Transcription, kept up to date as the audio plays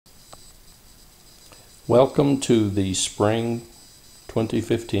Welcome to the Spring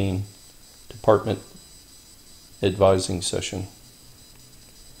 2015 Department Advising Session.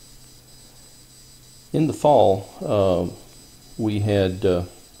 In the fall, we had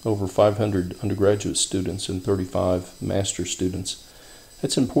over 500 undergraduate students and 35 master's students.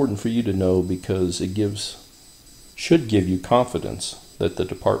 That's important for you to know because it should give you confidence that the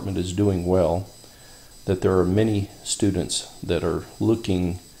department is doing well, that there are many students that are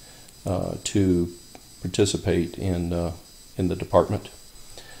looking to participate in the department.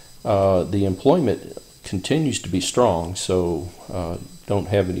 The employment continues to be strong, so don't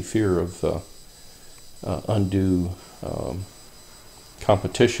have any fear of undue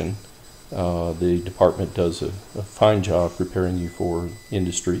competition. The department does a fine job preparing you for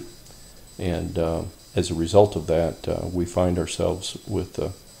industry, and as a result of that, we find ourselves with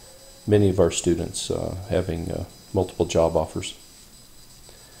many of our students having multiple job offers.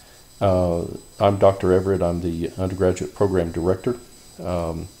 I'm Dr. Everett. I'm the undergraduate program director.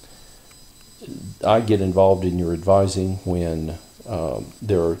 I get involved in your advising when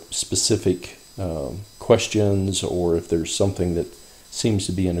there are specific questions, or if there's something that seems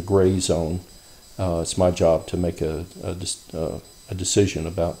to be in a gray zone. It's my job to make a decision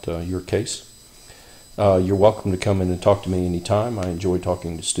about your case. You're welcome to come in and talk to me anytime. I enjoy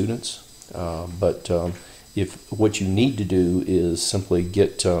talking to students, but if what you need to do is simply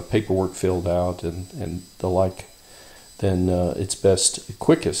get paperwork filled out and the like, then it's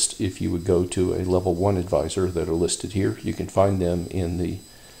quickest if you would go to a level 1 advisor that are listed here. You can find them in the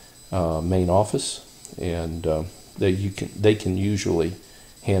main office, and they can usually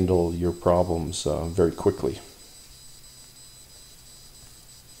handle your problems very quickly.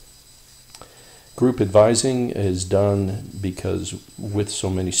 Group advising is done because with so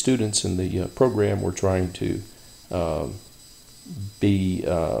many students in the program, we're trying to be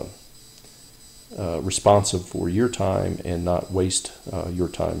responsive for your time and not waste your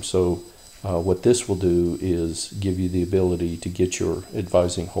time. So what this will do is give you the ability to get your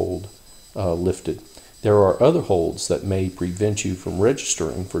advising hold lifted. There are other holds that may prevent you from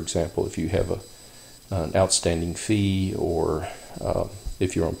registering. For example, if you have an outstanding fee, or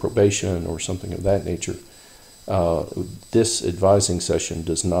if you're on probation or something of that nature, this advising session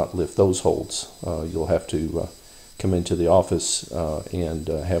does not lift those holds. You'll have to come into the office and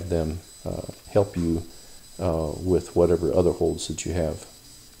have them help you with whatever other holds that you have.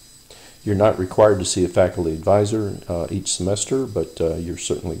 You're not required to see a faculty advisor each semester, but you're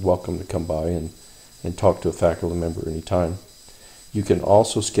certainly welcome to come by and talk to a faculty member anytime. You can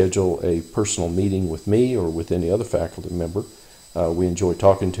also schedule a personal meeting with me or with any other faculty member. We enjoy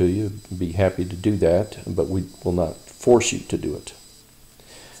talking to you, be happy to do that, but we will not force you to do it.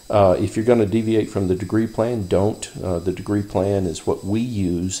 If you're going to deviate from the degree plan, don't. The degree plan is what we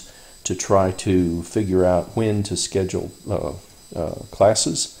use to try to figure out when to schedule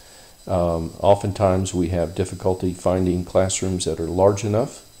classes. Oftentimes we have difficulty finding classrooms that are large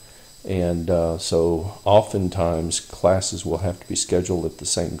enough, and so oftentimes classes will have to be scheduled at the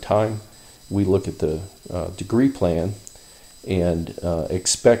same time. We look at the degree plan and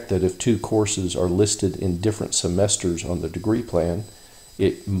expect that if 2 courses are listed in different semesters on the degree plan,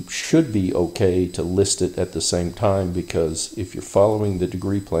 it should be okay to list it at the same time, because if you're following the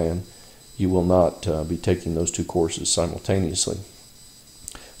degree plan, you will not be taking those 2 courses simultaneously.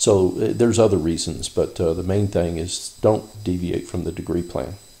 So there's other reasons, but the main thing is don't deviate from the degree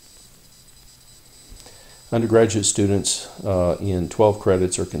plan. Undergraduate students in 12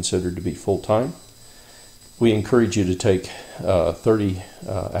 credits are considered to be full-time. We encourage you to take 30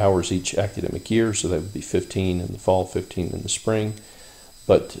 hours each academic year, so that would be 15 in the fall, 15 in the spring.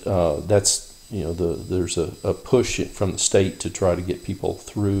 But that's, there's a push from the state to try to get people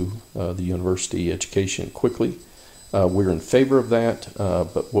through the university education quickly. We're in favor of that,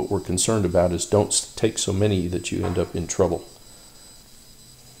 but what we're concerned about is don't take so many that you end up in trouble.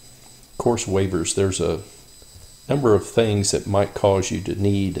 Course waivers. There's a number of things that might cause you to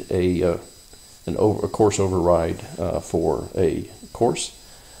need a course override for a course.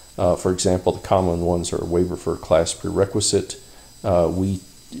 For example, the common ones are a waiver for a class prerequisite.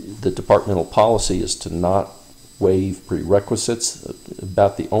 The departmental policy is to not waive prerequisites.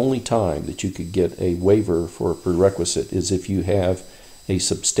 About the only time that you could get a waiver for a prerequisite is if you have a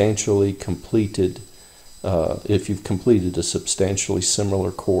substantially completed, if you've completed a substantially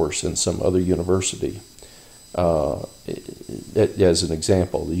similar course in some other university. As an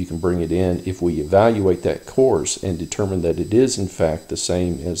example, you can bring it in if we evaluate that course and determine that it is in fact the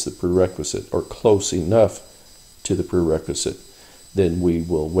same as the prerequisite or close enough to the prerequisite. then we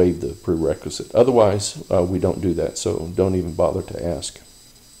will waive the prerequisite. Otherwise, we don't do that, so don't even bother to ask.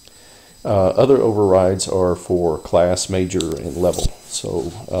 Other overrides are for class, major, and level. So,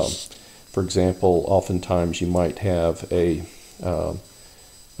 for example, oftentimes you might have a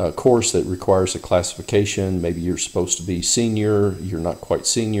course that requires a classification. Maybe you're supposed to be senior, you're not quite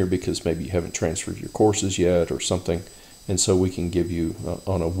senior because maybe you haven't transferred your courses yet or something. And so we can give you,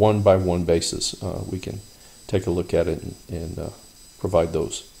 on a one-by-one basis, we can take a look at it and provide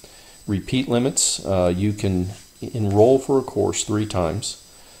those. Repeat limits, you can enroll for a course 3 times.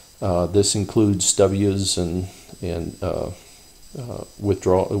 This includes W's and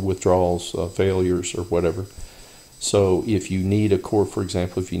withdrawals, failures, or whatever. So if you need a course, for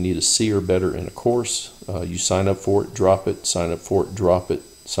example, if you need a C or better in a course, you sign up for it, drop it, sign up for it, drop it,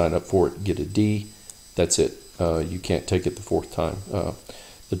 sign up for it, get a D. That's it. You can't take it the 4th time.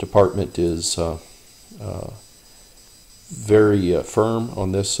 The department is very firm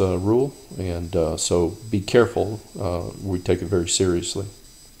on this rule, and so be careful. We take it very seriously.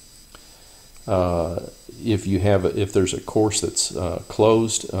 If there's a course that's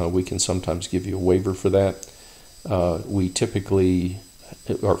closed, we can sometimes give you a waiver for that. We typically,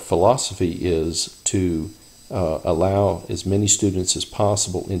 our philosophy is to allow as many students as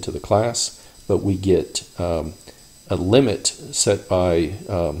possible into the class, but we get a limit set by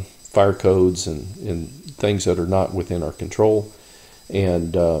fire codes and things that are not within our control,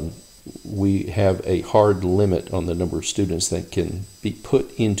 and we have a hard limit on the number of students that can be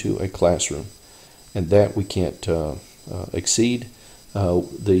put into a classroom, and that we can't exceed.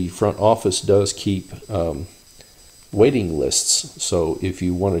 The front office does keep waiting lists, so if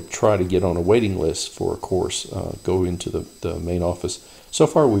you want to try to get on a waiting list for a course, go into the main office. So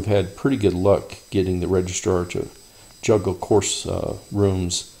far we've had pretty good luck getting the registrar to juggle course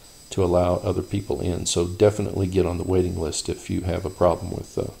rooms to allow other people in, so definitely get on the waiting list if you have a problem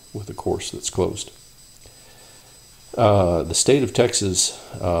with a course that's closed. The state of Texas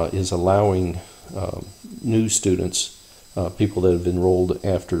is allowing new students, people that have enrolled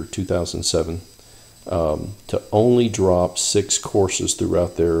after 2007, to only drop 6 courses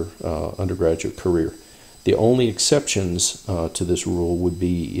throughout their undergraduate career. The only exceptions to this rule would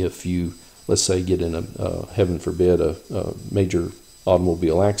be if you, let's say, get in heaven forbid, a major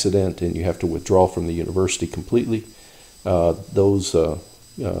automobile accident and you have to withdraw from the university completely. That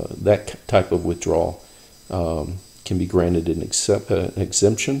type of withdrawal can be granted an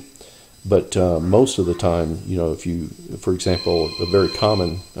exemption. But most of the time, if you, for example, a very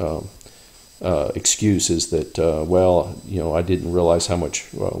common excuse is that, I didn't realize how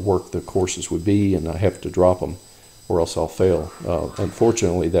much work the courses would be and I have to drop them or else I'll fail.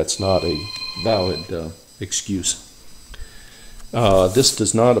 Unfortunately, that's not a valid excuse. This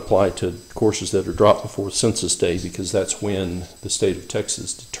does not apply to courses that are dropped before Census Day, because that's when the state of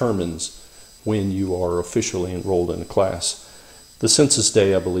Texas determines when you are officially enrolled in a class. The Census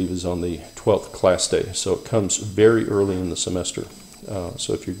Day, I believe, is on the 12th class day, so it comes very early in the semester.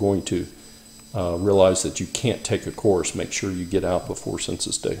 So if you're going to realize that you can't take a course, make sure you get out before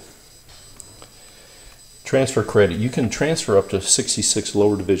Census Day. Transfer credit. You can transfer up to 66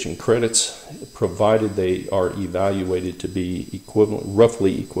 lower division credits, provided they are evaluated to be equivalent,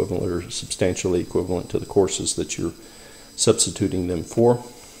 roughly equivalent or substantially equivalent to the courses that you're substituting them for.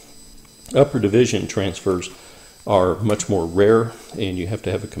 Upper division transfers are much more rare, and you have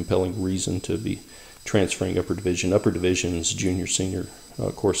to have a compelling reason to be transferring upper division. Upper division's junior, senior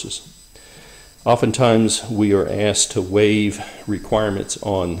courses. Oftentimes we are asked to waive requirements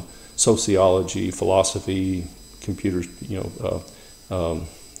on sociology, philosophy, computers,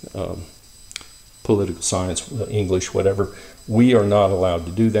 political science, English, whatever. We are not allowed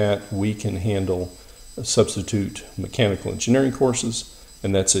to do that. We can handle substitute mechanical engineering courses,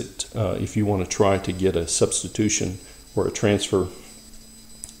 and that's it. If you want to try to get a substitution or a transfer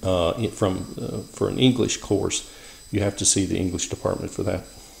for an English course, you have to see the English department for that.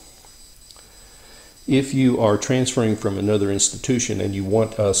 If you are transferring from another institution and you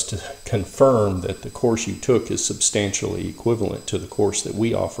want us to confirm that the course you took is substantially equivalent to the course that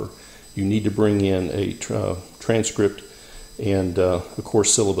we offer, you need to bring in a transcript and a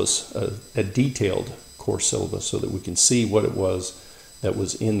course syllabus, a detailed course syllabus, so that we can see what it was that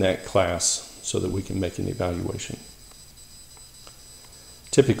was in that class so that we can make an evaluation.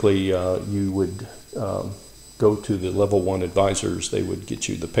 Typically, you would go to the level 1 advisors. They would get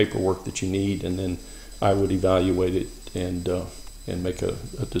you the paperwork that you need, and then I would evaluate it and make a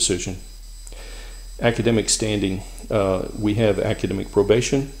decision. Academic standing. We have academic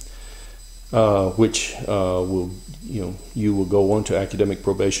probation, which you will go on to academic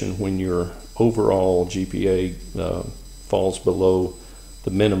probation when your overall GPA falls below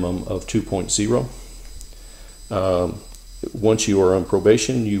the minimum of 2.0. once you are on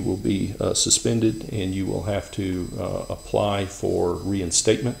probation, you will be suspended, and you will have to apply for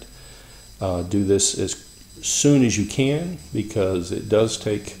reinstatement. Do this as soon as you can, because it does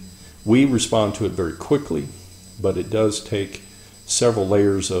take, we respond to it very quickly, but it does take several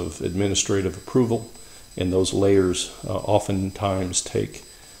layers of administrative approval, and those layers oftentimes take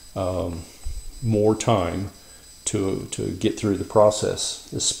more time to get through the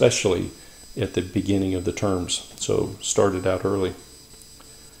process, especially at the beginning of the terms. So start it out early.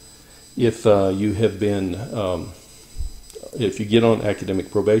 If you have been, if you get on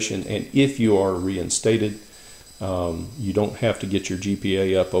academic probation, and if you are reinstated, you don't have to get your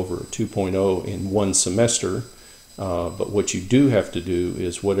GPA up over a 2.0 in one semester, but what you do have to do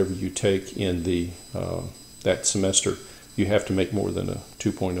is whatever you take in the that semester, you have to make more than a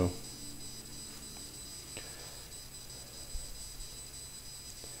 2.0.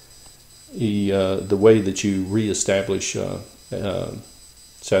 The way that you reestablish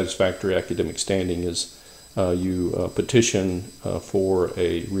satisfactory academic standing is you petition for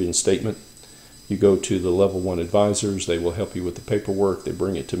a reinstatement. You go to the level 1 advisors. They will help you with the paperwork. They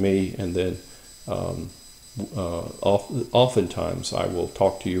bring it to me, and then oftentimes I will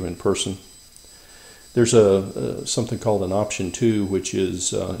talk to you in person. There's something called an option 2, which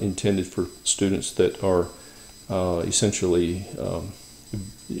is intended for students that are essentially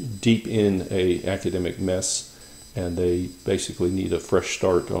deep in a academic mess, and they basically need a fresh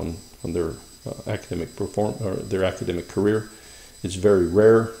start on their academic their academic career. It's very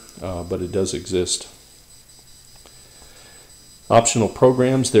rare, but it does exist. Optional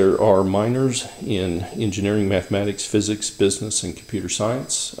programs: there are minors in engineering, mathematics, physics, business, and computer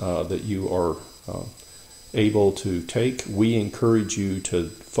science that you are able to take. We encourage you to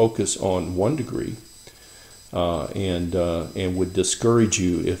focus on one degree, and would discourage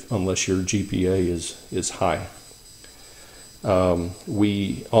you unless your GPA is high.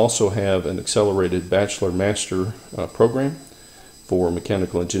 We also have an accelerated bachelor-master program for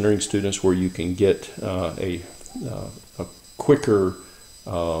mechanical engineering students, where you can get a quicker,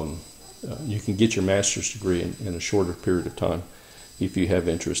 you can get your master's degree in a shorter period of time if you have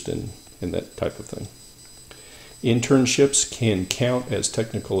interest in that type of thing. Internships can count as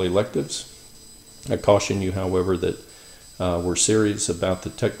technical electives. I caution you, however, that we're serious about the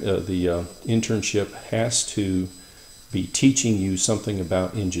internship has to be teaching you something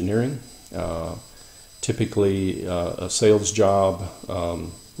about engineering. Typically a sales job,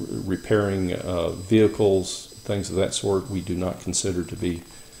 repairing vehicles, things of that sort, we do not consider to be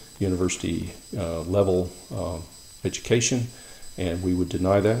university level education, and we would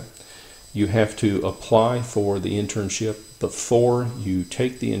deny that. You have to apply for the internship before you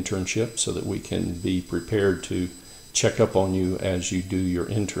take the internship, so that we can be prepared to check up on you as you do your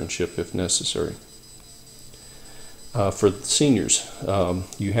internship if necessary. For the seniors,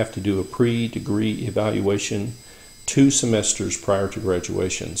 you have to do a pre-degree evaluation 2 semesters prior to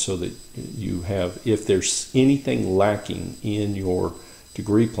graduation, so that you have, if there's anything lacking in your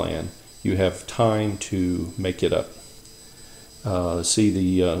degree plan, you have time to make it up. See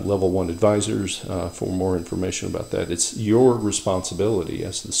the level 1 advisors for more information about that. It's your responsibility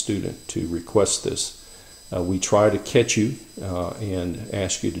as the student to request this. We try to catch you and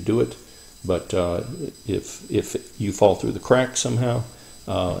ask you to do it, but if you fall through the cracks somehow,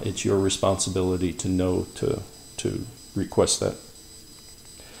 it's your responsibility to know to request that.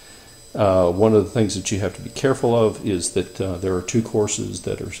 One of the things that you have to be careful of is that there are 2 courses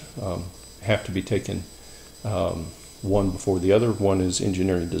that are have to be taken one before the other. One is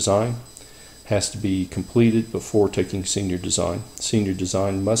engineering design, has to be completed before taking senior design. Senior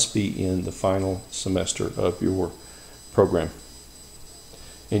design must be in the final semester of your program.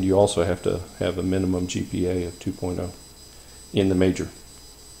 And you also have to have a minimum GPA of 2.0 in the major.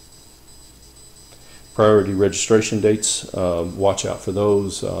 Priority registration dates, watch out for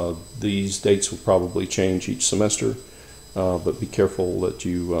those. These dates will probably change each semester, but be careful that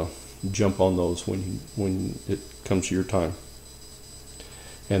you jump on those when it comes to your time.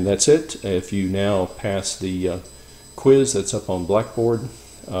 And that's it. If you now pass the quiz that's up on Blackboard,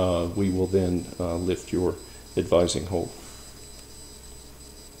 we will then lift your advising hold.